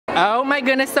Oh my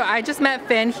goodness, so I just met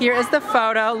Finn. Here is the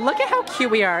photo. Look at how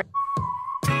cute we are.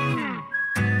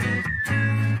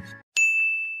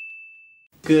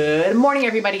 Good morning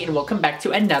everybody and welcome back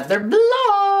to another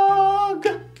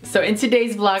vlog. So in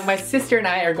today's vlog, my sister and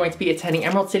I are going to be attending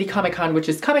Emerald City Comic Con, which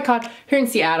is Comic Con here in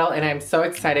Seattle, and I'm so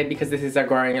excited because this is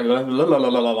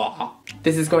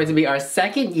This is going to be our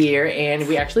second year, and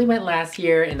we actually went last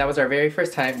year, and that was our very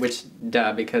first time, which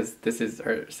duh, because this is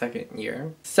our second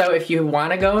year. So if you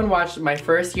want to go and watch my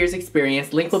first year's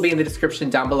experience, link will be in the description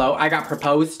down below. I got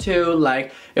proposed to,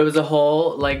 like, it was a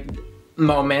whole, like,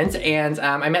 moment, and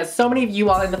I met so many of you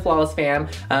all in the Flawless fam.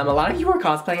 A lot of you were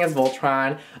cosplaying as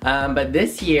Voltron, but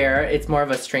this year it's more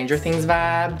of a Stranger Things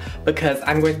vibe because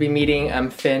I'm going to be meeting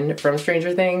Finn from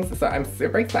Stranger Things, so I'm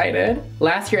super excited.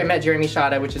 Last year I met Jeremy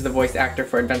Shada, which is the voice actor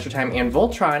for Adventure Time and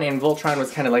Voltron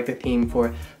was kind of like the theme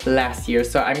for last year,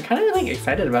 so I'm kind of like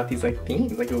excited about these like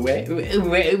themes, like what?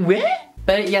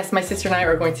 But yes, my sister and I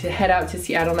are going to head out to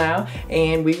Seattle now,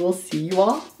 and we will see you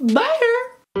all. Bye!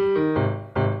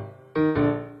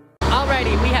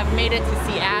 We have made it to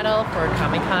Seattle for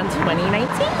Comic-Con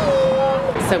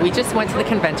 2019. So we just went to the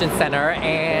convention center,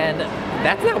 and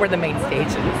that's not where the main stage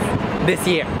is this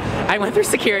year. I went through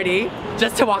security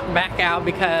just to walk back out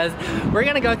because we're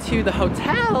gonna go to the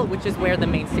hotel, which is where the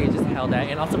main stage is held at,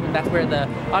 and also that's where the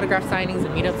autograph signings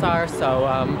and meetups are, so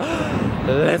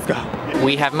let's go.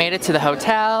 We have made it to the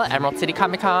hotel, Emerald City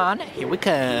Comic Con. Here we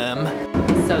come.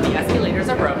 So the escalators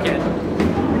are broken.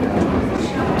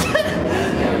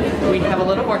 We have a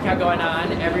little workout going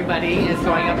on. Everybody is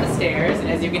going up the stairs.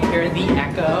 As you can hear the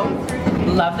echo.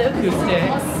 Love the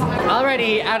acoustics.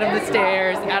 Already out of the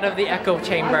stairs, out of the echo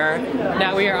chamber.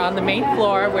 Now we are on the main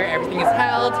floor where everything is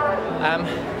held.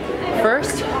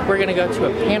 First, we're gonna go to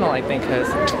a panel, I think, because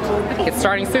it's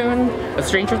starting soon. A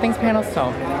Stranger Things panel,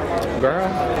 so, girl.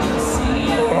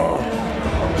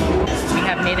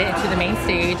 Have made it into the main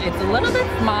stage. It's a little bit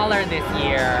smaller this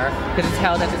year because it's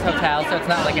held at this hotel, so it's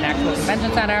not like an actual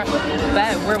convention center,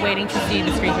 but we're waiting to see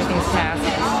the Stranger Things cast,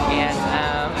 and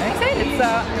I'm excited, so.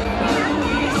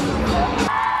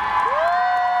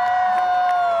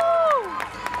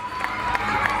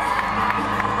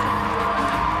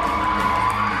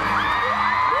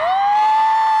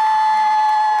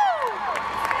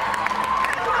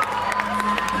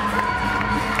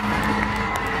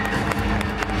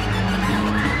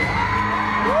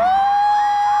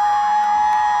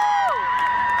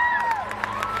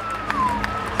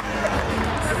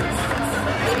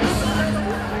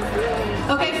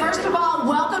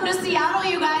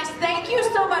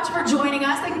 For joining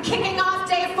us and kicking off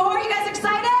day 4. You guys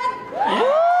excited?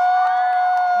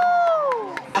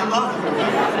 I love it.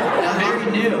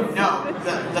 Very new. No,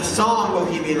 the song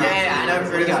Bohemian Rhapsody. Yeah, I never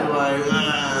heard it.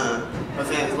 My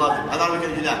fans loved it. I thought we were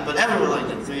gonna do that, but everyone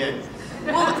liked it, so yeah.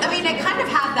 Well, I mean, it kind of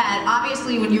had that.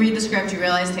 Obviously, when you read the script, you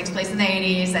realize it takes place in the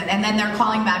 80s, and then they're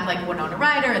calling back like Winona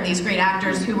Ryder and these great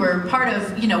actors who were part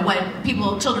of, you know, what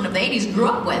children of the 80s grew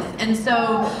up with, and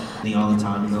so. All the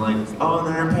time, and they're like, oh,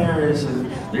 they're in Paris, and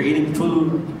they're eating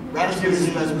food. Ratatouille is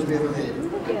the best movie ever made.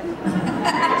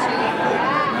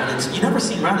 Ratatouille. You never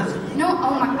seen Ratatouille? No,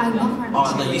 oh my, I love Ratatouille.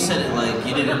 Oh, like you said it like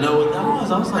you didn't know what that was.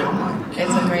 I was like, oh my God.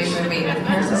 It's a great movie, and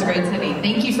Paris is a great city.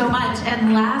 Thank you so much.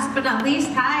 And last but not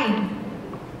least, hi.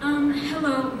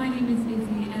 Hello, my name is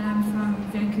Izzy, and I'm from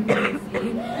Vancouver, BC.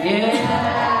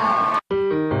 Yeah!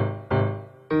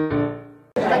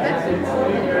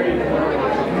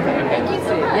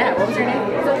 Yeah, what was your name?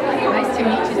 Nice to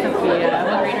meet you, Sophia.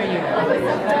 What grade are you in?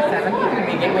 7?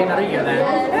 Okay, get me another year then.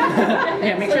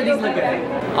 Yeah, make sure these look good.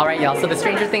 Alright y'all, so the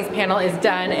Stranger Things panel is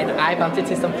done, and I bumped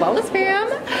into some Flawless fam,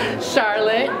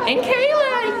 Charlotte and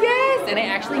Kayla, yes! And I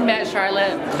actually met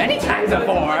Charlotte many times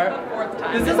before.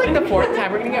 This is like the 4th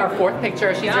time. We're gonna get our 4th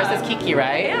picture. She's dressed as Kiki,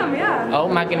 right? Yeah. Oh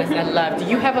my goodness, I love. Do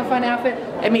you have a fun outfit?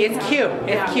 I mean, it's cute.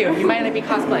 It's cute. You might not be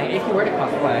cosplaying. If you were to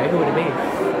cosplay, who would it be?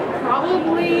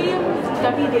 Probably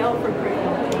Steffi Dale for Crazy.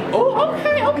 Oh,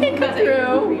 okay, okay, come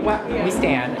through. Well, yeah. We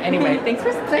stand. Anyway, thanks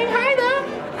for saying hi though.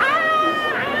 Ah!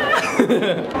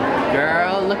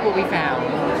 Girl, look what we found.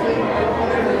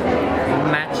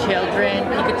 My children,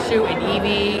 Pikachu and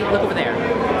Eevee. Look over there.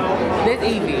 This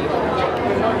Eevee.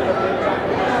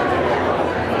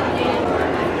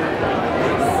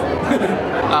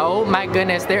 Oh my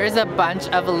goodness, there is a bunch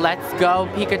of Let's Go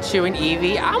Pikachu and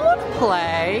Eevee. I want to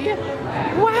play.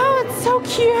 Wow, it's so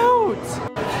cute.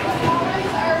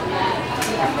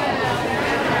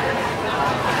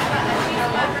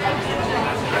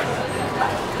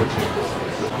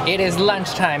 It is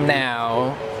lunchtime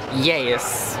now.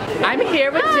 Yes. I'm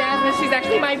here with Jasmine. She's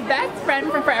actually my best friend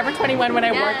from Forever 21 when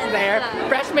I worked there.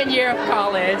 Freshman year of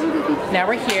college. Now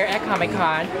we're here at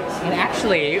Comic-Con. And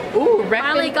actually,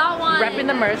 finally got one. repping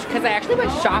the merch because I actually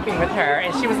went shopping with her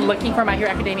and she was looking for My Hero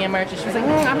Academia merch and she was like,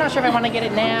 I'm not sure if I want to get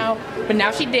it now. But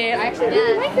now she did. I actually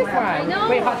really like this one. know.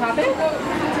 Wait, Hot Topic?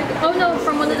 Oh no,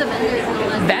 from one of the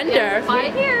vendors. Vendors?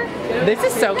 Right here. This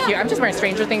is so cute. I'm just wearing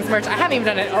Stranger Things merch. I haven't even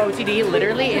done an OTD.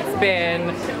 Literally, it's been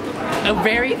a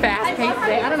very fast-paced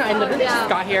day. I don't know. I literally just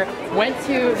got here, went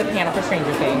to the panel for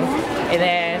Stranger Things, and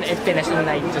then it finished, and then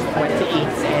I just went to eat,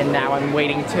 and now I'm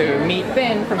waiting to meet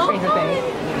Finn from Stranger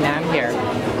Things. Now I'm here.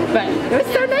 But it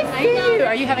was so nice to see you.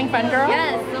 Are you having fun, girl?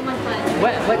 Yes, so much fun.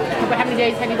 How many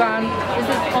days have you gone? This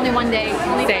is only one day.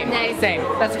 Only Same, one day. same.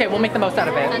 That's okay. We'll make the most out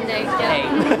of it. Sunday.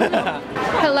 Yeah.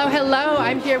 Hey. Hello, hello.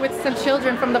 I'm here with some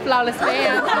children from the Flawless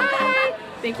Fam. Hi.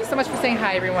 Thank you so much for saying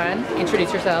hi, everyone.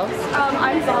 Introduce yourselves.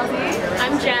 I'm Zazie.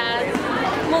 I'm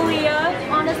Jazz. Malia.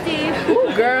 Honesty.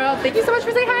 Ooh, girl. Thank you so much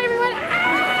for saying hi,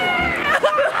 everyone.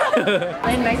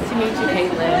 And nice to meet you,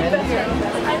 Caitlin.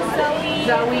 I'm Zoe.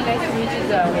 Zoe, nice to meet you,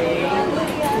 Zoe.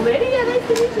 Lydia, nice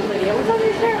to meet you, Lydia. What's on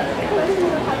your shirt?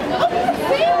 Oh,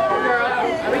 sing, girl.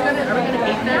 Are we gonna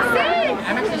meet them? Sing.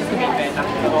 I'm actually just gonna meet them.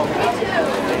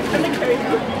 I'm gonna carry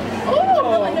you.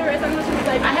 Oh.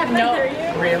 I have no.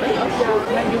 Really? Oh,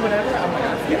 can I do whatever? Oh my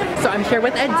god. So I'm here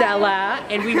with Adela,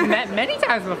 and we've met many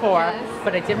times before,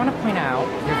 but I did want to point out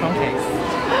your phone case.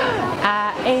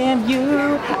 I am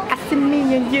you, I see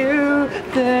me and you.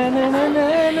 Da, na, na,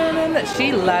 na, na, na.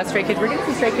 She loves Stray Kids. We're gonna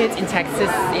see Stray Kids in Texas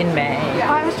in May.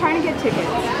 I was trying to get tickets,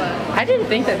 but I didn't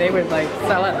think that they would like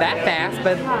sell it that fast,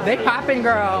 but they poppin',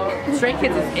 girl. Stray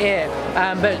Kids is it.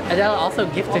 But Adela also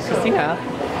gifted Christina.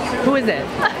 Who is it?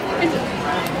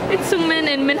 It's Sungmin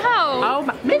and Minho. Oh,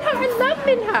 Minho, I love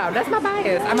Minho. That's my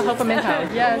bias. I'm a hope of Minho.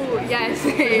 Yes. Ooh, yes.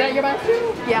 Is that your bias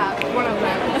too? Yeah, one of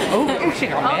them. Oh, she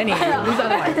got many. Who's the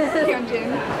other one? Hyunjin.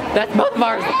 That's both of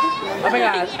ours. Oh my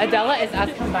god. Adela is us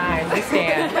combined. We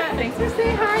stand. Thanks for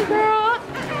saying hi, girl.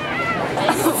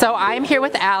 So I'm here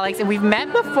with Alex, and we've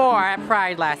met before at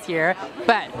Pride last year,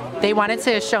 but they wanted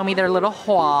to show me their little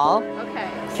haul. Okay.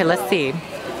 Okay, let's see.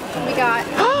 We got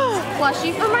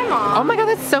plushie for my mom. Oh my god,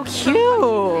 that's so cute.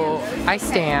 I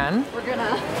stan. We're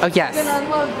gonna yes.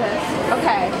 unload this.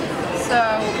 Okay. So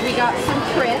we got some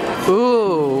prints.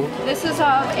 Ooh. This is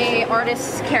of a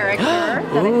artist's character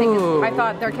that I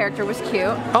thought their character was cute.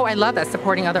 Oh, I love that,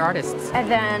 supporting other artists. And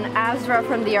then Azra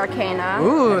from the Arcana.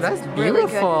 Ooh, that's Really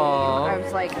beautiful. good. I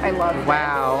was like, I love that.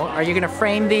 Wow. Are you gonna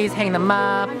frame these, hang them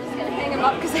up? I'm just gonna hang them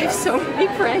up because I have so many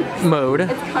prints. Mode.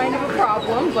 It's kind of a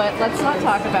problem, but let's not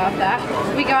talk about that.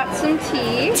 We got some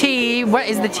tea. Tea. What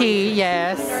is the tea?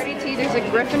 Yes. Dirty tea. There's a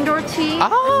Gryffindor tea.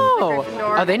 Oh.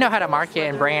 Gryffindor. Oh, they know how to market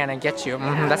and brand and get you.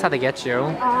 That's how they get you.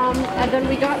 And then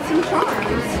we got some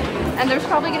charms. And there's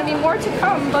probably going to be more to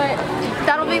come, but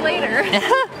that'll be later.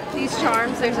 These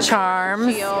charms. There's a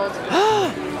Charms. shield.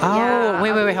 Oh, Yeah.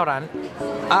 wait, hold on.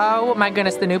 Oh my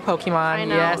goodness, the new Pokemon. I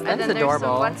know. Yes, and that's then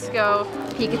adorable. There's some Let's Go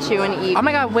Pikachu and Eevee. Oh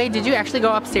my god, wait, did you actually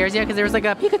go upstairs yet? Because there was like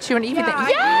a Pikachu and Eevee thing. I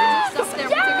Yes! just up there.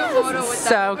 We took a photo with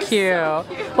So that.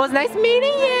 cute. Well, it's nice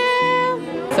meeting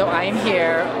you. So I am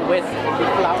here with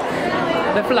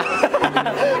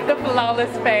the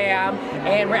Flawless Fam,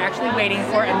 and we're actually waiting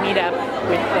for a meetup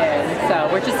with them. So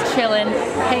we're just chilling,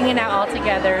 hanging out all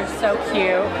together. So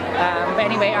cute. But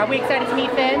anyway, are we excited to meet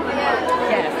Finn?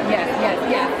 Yes, yes, yes,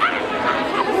 yes.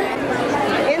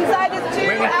 Inside is two.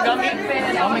 We're gonna go meet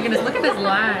Finn. Oh my goodness, look at this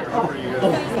line. Oh,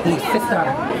 sister.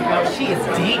 Oh, she is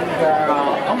deep,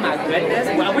 girl. Oh my goodness.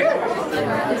 Well,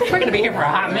 we're gonna be here for a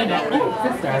hot minute.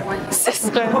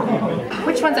 Sister.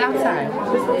 Which one's outside?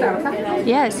 This one's outside?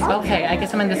 Yes. Okay, I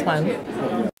guess I'm in this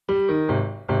one.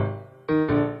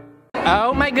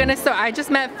 Oh my goodness, so I just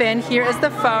met Finn. Here is the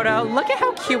photo. Look at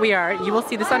how cute we are. You will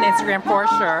see this on Instagram for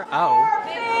sure. Oh.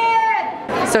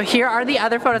 So here are the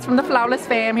other photos from the Flawless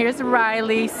Fam. Here's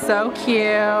Riley, so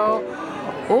cute.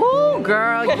 Ooh,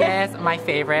 girl, yes, my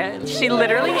favorite. She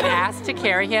literally asked to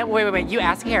carry him. Wait, you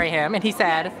asked to carry him, and he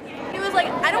said, He was like,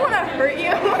 I don't want to hurt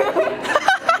you.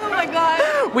 Oh my god.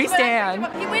 we stand.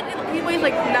 He weighs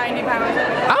like 90 pounds.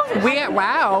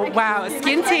 Oh, wow,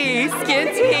 skin tea,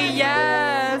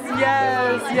 yes.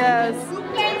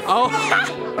 Oh.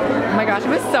 Oh my gosh, it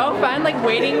was so fun, like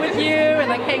waiting with you and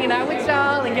like hanging out with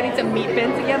y'all and getting to meet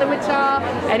Finn together with y'all.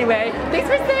 Anyway, thanks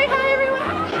for saying hi, everyone.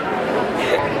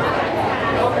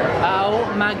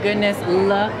 Oh my goodness,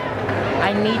 look.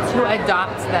 I need to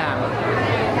adopt them.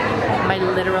 My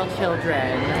literal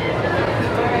children.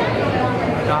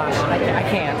 Gosh,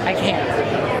 I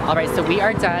can't. All right, so we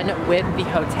are done with the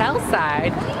hotel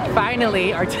side.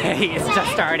 Finally, our day is just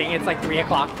starting. It's like 3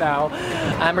 o'clock though.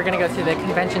 We're gonna go to the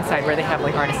convention side where they have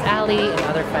like Artist Alley and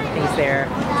other fun things there.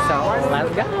 So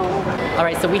let's go. All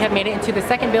right, so we have made it into the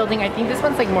second building. I think this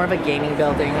one's like more of a gaming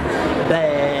building,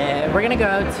 but we're gonna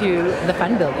go to the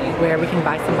fun building where we can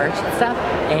buy some merch and stuff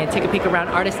and take a peek around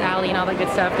Artist Alley and all that good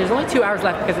stuff. There's only 2 hours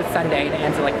left because it's Sunday and it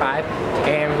ends at like 5,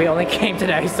 and we only came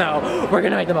today, so we're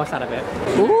gonna make the most out of it.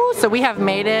 Ooh, so we have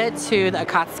made it to the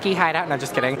Akatsuki hideout. No,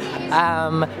 just kidding.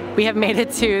 We have made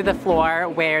it to the floor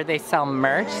where they sell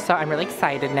merch, so I'm really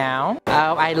excited now.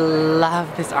 Oh, I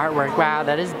love this artwork. Wow,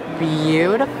 that is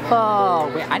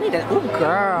beautiful. Wait, I need to, ooh,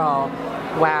 girl.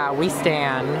 Wow, we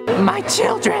stand. My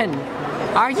children,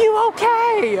 are you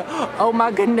okay? Oh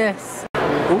my goodness.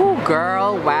 Ooh,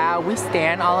 girl, wow, we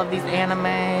stand all of these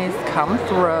animes. Come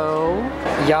through.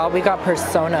 Y'all, we got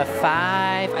Persona 5.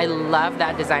 I love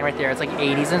that design right there. It's like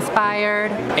 80s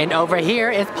inspired. And over here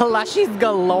is plushies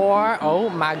galore. Oh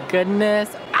my goodness.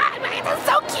 Ah, that's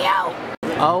so cute.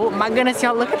 Oh my goodness,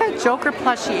 y'all, look at that Joker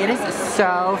plushie. It is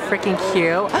so freaking cute.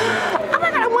 Oh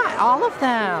my god, I want all of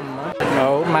them.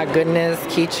 Oh my goodness,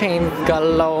 keychains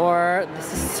galore.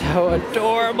 This is so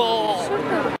adorable.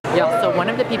 Y'all, so one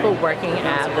of the people working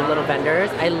at the little vendors,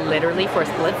 I literally for a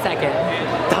split second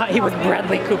thought he was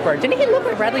Bradley Cooper. Didn't he look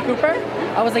like Bradley Cooper?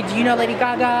 I was like, do you know Lady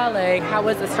Gaga? Like, how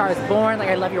was A Star Is Born? Like,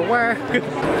 I love your work.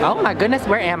 Oh my goodness,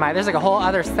 where am I? There's like a whole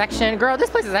other section. Girl, this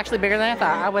place is actually bigger than I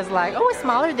thought. I was like, oh, it's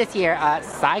smaller this year.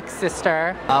 Psych,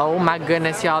 sister. Oh my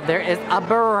goodness, y'all, there is a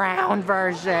brown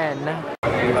version.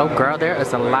 Oh girl, there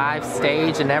is a live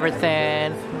stage and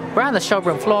everything. We're on the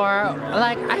showroom floor.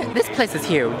 Like, this place is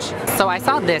huge. So I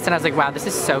saw this and I was like, wow, this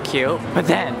is so cute. But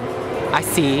then I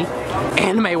see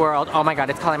Anime World. Oh my god,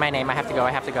 it's calling my name. I have to go,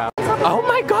 I have to go. Oh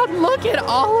my god, look at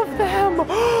all of them.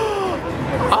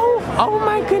 Oh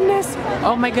my goodness.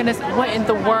 Oh my goodness, what in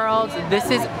the world?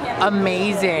 This is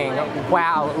amazing.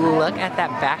 Wow, look at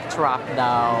that backdrop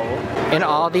though. And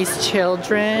all these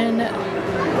children.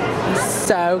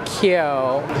 So cute.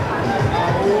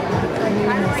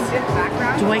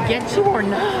 Do I get you or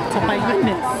not? Oh my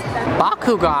goodness.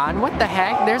 Bakugan, what the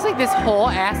heck? There's like this whole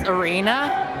ass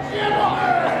arena.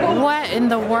 What in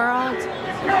the world?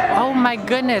 Oh my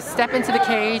goodness, step into the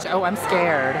cage. Oh, I'm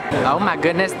scared. Oh my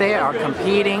goodness, they are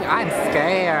competing. I'm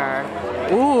scared.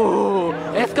 Ooh,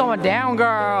 it's going down,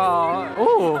 girl.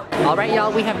 Ooh. All right,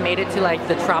 y'all, we have made it to like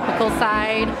the tropical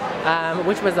side,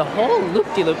 which was a whole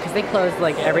loop-de-loop because they closed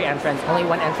like every entrance. Only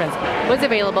one entrance was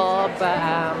available, but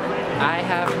I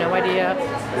have no idea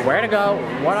where to go,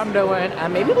 what I'm doing.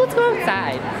 Maybe let's go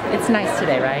outside. It's nice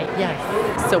today, right?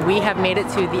 Yes. So we have made it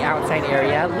to the outside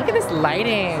area. Look at this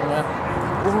lighting.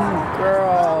 Ooh,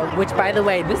 girl. Which, by the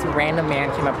way, this random man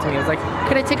came up to me and was like,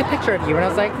 could I take a picture of you? And I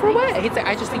was like, for what? He's like,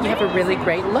 I just think you have a really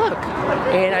great look.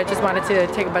 And I just wanted to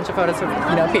take a bunch of photos of,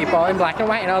 you know, people in black and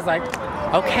white. And I was like,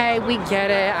 okay, we get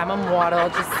it. I'm a model.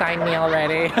 Just sign me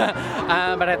already.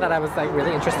 But I thought I was like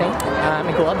really interesting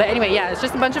and cool. But anyway, yeah, it's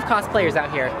just a bunch of cosplayers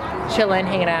out here. Chilling,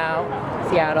 hanging out.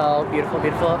 Seattle. Beautiful,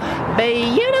 beautiful.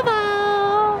 Beautiful.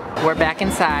 We're back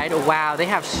inside. Wow, they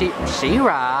have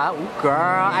She-Ra. Ooh,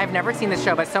 girl, I've never seen this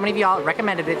show, but so many of y'all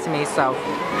recommended it to me, so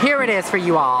here it is for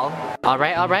you all. All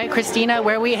right, Christina,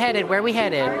 where we headed? Where we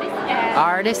headed?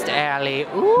 Artist Alley.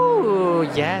 Ooh,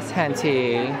 yes,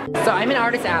 hunty. So I'm in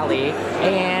Artist Alley,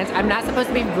 and I'm not supposed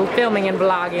to be filming and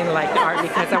vlogging like the art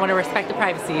because I want to respect the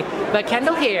privacy, but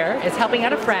Kendall here is helping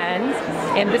out a friend,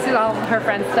 and this is all her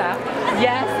friend's stuff.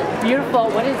 Yes, beautiful.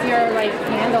 What is your, like,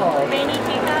 handle? Rainy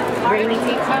Teacup. Rainy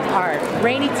Teacup Art.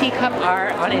 Rainy Teacup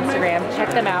Art on Instagram. Check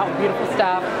them out. Beautiful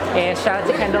stuff. And shout out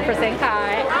to Kendall for saying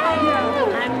hi.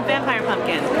 I'm Vampire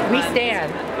Pumpkin. We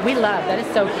stand. We love. That is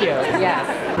so cute. Yes.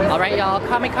 All right, y'all.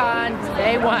 Comic-Con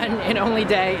day 1 and only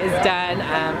day is done.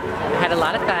 Had a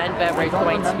lot of fun, but we're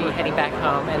going to be heading back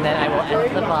home, and then I will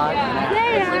end the vlog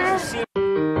later.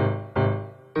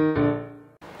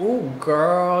 Ooh,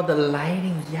 girl, the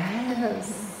lighting.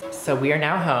 Yes. So we are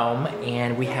now home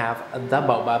and we have the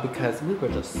boba because we were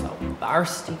just so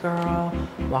thirsty, girl,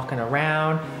 walking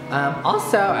around.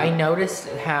 Also, I noticed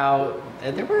how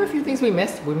there were a few things we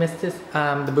missed. We missed this,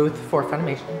 the booth for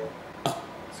Funimation.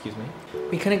 Excuse me.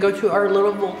 We couldn't go to our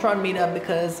little Voltron meetup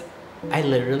because I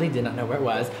literally did not know where it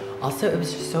was. Also, it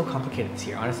was just so complicated this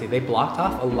year, honestly. They blocked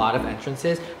off a lot of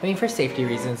entrances, I mean, for safety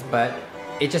reasons, but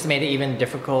it just made it even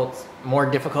more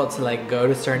difficult to like go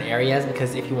to certain areas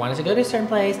because if you wanted to go to a certain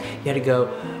place, you had to go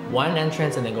one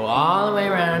entrance and then go all the way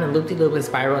around and loop-de-loop and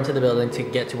spiral into the building to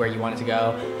get to where you wanted to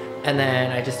go. And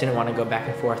then I just didn't want to go back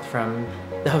and forth from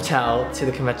the hotel to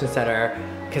the convention center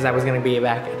because I was going to be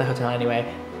back at the hotel anyway.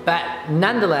 But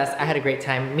nonetheless, I had a great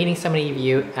time meeting so many of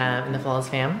you in the Flawless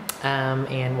fam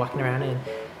and walking around and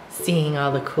seeing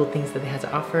all the cool things that they had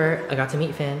to offer. I got to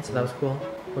meet Finn, so that was cool.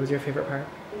 What was your favorite part?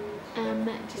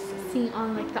 Just seeing all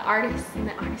like the artists in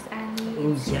the artist alley.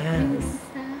 Oh yes.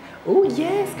 Oh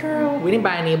yes, girl. We didn't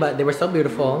buy any, but they were so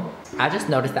beautiful. I just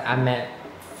noticed that I met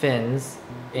Finns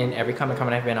in every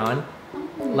Comic-Con I've been on.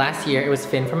 Last year, it was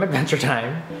Finn from Adventure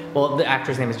Time. Well, the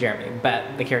actor's name is Jeremy,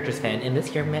 but the character's Finn. And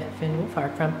this year, I met Finn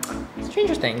Wolfhard from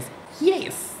Stranger Things.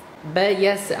 Yes! But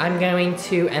yes, I'm going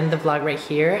to end the vlog right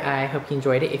here. I hope you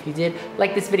enjoyed it. If you did,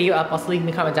 like this video up. Also, leave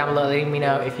me a comment down below letting me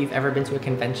know if you've ever been to a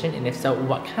convention, and if so,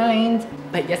 what kind.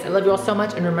 But yes, I love you all so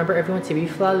much. And remember, everyone, to be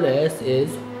flawless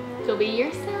is... So be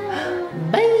yourself.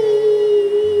 Bye!